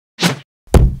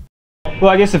Well,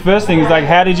 I guess the first thing is like,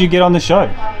 how did you get on the show?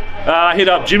 I hit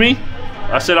up Jimmy.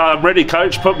 I said, I'm ready,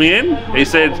 coach, put me in. He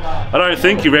said, I don't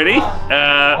think you're ready.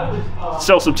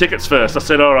 Sell some tickets first. I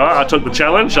said, all right. I took the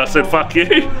challenge. I said, fuck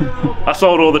you. I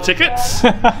sold all the tickets.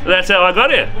 That's how I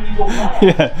got here.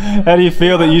 Yeah. How do you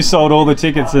feel that you sold all the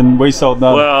tickets and we sold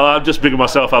none? Well, I'm just bigging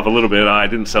myself up a little bit. I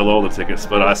didn't sell all the tickets,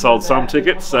 but I sold some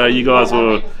tickets. You guys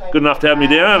were good enough to have me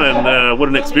down, and what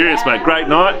an experience, mate. Great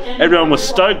night. Everyone was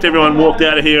stoked. Everyone walked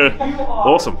out of here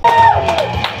awesome.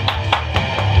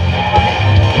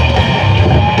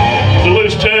 The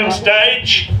loose term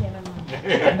stage.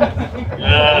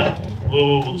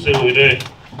 We'll see what we do.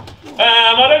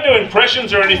 I don't do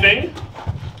impressions or anything,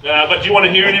 but do you want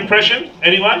to hear an impression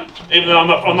anyway? Even though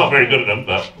I'm not very good at them,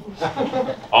 but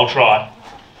I'll try.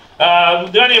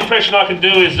 The only impression I can do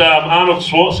is Arnold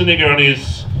Schwarzenegger on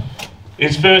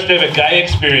his first ever gay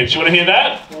experience. You want to hear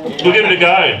that? We'll give it a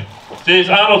go. There's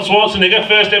Arnold Schwarzenegger,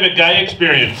 first ever gay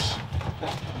experience.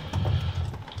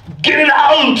 Get it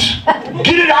out!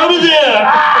 Get it out of there!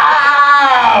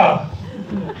 Ah!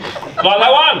 Like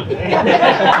that one.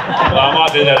 Well, I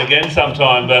might do that again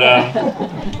sometime, but...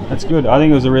 That's good. I think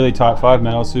it was a really tight five,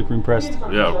 man. I was super impressed.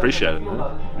 Yeah, I appreciate it,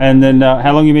 man. And then,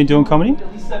 how long have you been doing comedy?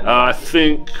 I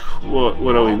think,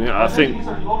 what are we now? I think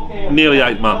nearly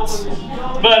 8 months.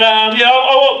 But,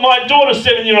 yeah, my daughter's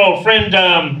 7-year-old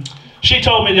friend, she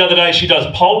told me the other day she does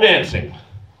pole dancing.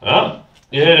 Huh?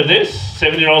 You heard of this?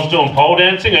 7-year-old's doing pole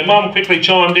dancing. Her mum quickly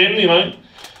chimed in, you know,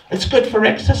 it's good for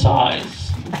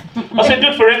exercise. I said,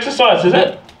 good for exercise, is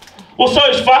it? Well,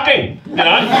 so's fucking, you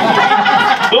know.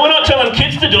 But we're not telling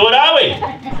kids to do it, are we?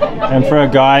 And for a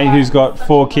guy who's got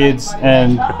 4 kids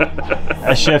and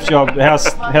a chef job, how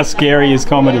scary is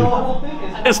comedy?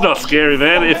 It's not scary,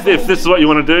 man. If this is what you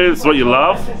want to do, this is what you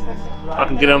love, I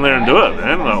can get on there and do it,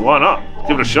 man. Like, why not?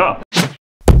 Give it a shot.